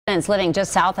Residents living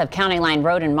just south of County Line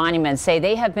Road and Monument say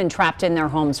they have been trapped in their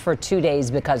homes for 2 days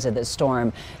because of the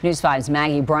storm. News 5's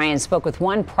Maggie Bryan spoke with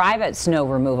one private snow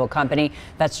removal company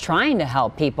that's trying to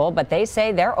help people, but they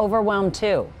say they're overwhelmed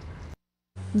too.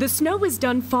 The snow is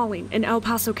done falling in El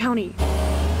Paso County,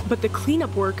 but the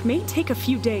cleanup work may take a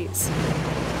few days.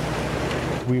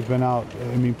 We've been out,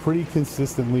 pretty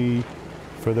consistently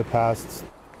for the past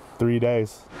 3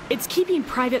 days. It's keeping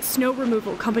private snow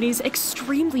removal companies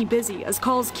extremely busy as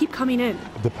calls keep coming in.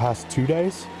 The past 2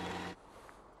 days,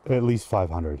 at least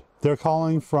 500. They're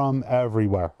calling from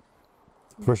everywhere.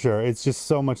 For sure. It's just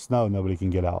so much snow, nobody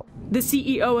can get out. The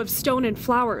CEO of Stone and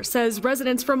Flower says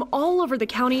residents from all over the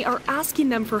county are asking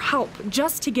them for help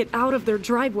just to get out of their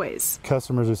driveways.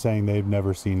 Customers are saying they've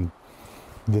never seen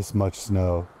this much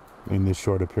snow in this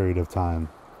short a period of time,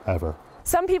 ever.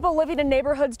 Some people living in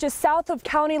neighborhoods just south of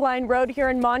County Line Road here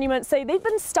in Monument say they've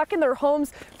been stuck in their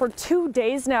homes for 2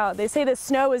 days now. They say the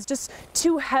snow is just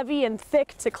too heavy and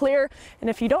thick to clear, and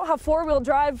if you don't have four-wheel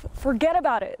drive, forget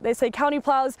about it. They say county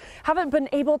plows haven't been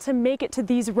able to make it to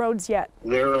these roads yet.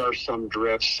 There are some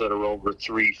drifts that are over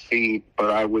 3 feet,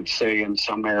 but I would say in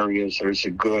some areas there's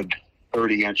a good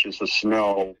 30 inches of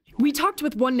snow. We talked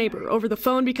with one neighbor over the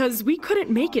phone because we couldn't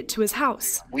make it to his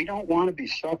house. We don't want to be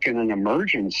stuck in an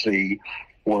emergency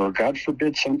where, God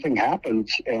forbid, something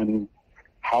happens, and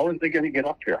how are they going to get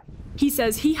up here? He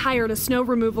says he hired a snow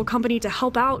removal company to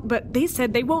help out, but they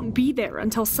said they won't be there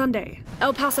until Sunday.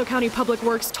 El Paso County Public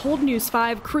Works told News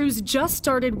 5 crews just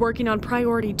started working on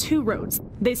Priority 2 roads.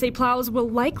 They say plows will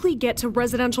likely get to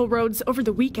residential roads over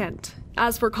the weekend.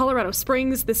 As for Colorado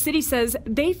Springs, the city says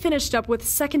they finished up with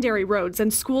secondary roads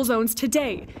and school zones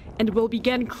today and will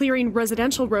begin clearing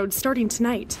residential roads starting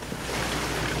tonight.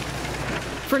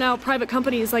 For now, private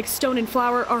companies like Stone and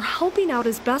Flower are helping out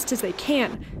as best as they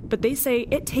can, but they say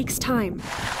it takes time.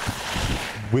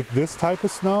 With this type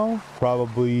of snow,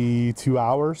 probably 2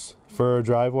 hours for a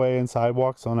driveway and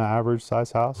sidewalks on an average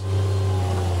size house.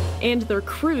 And their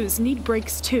crews need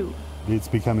breaks too. It's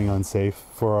becoming unsafe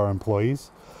for our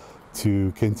employees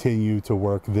to continue to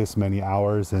work this many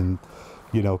hours in,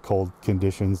 cold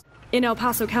conditions. In El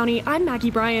Paso County, I'm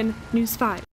Maggie Bryan, News 5.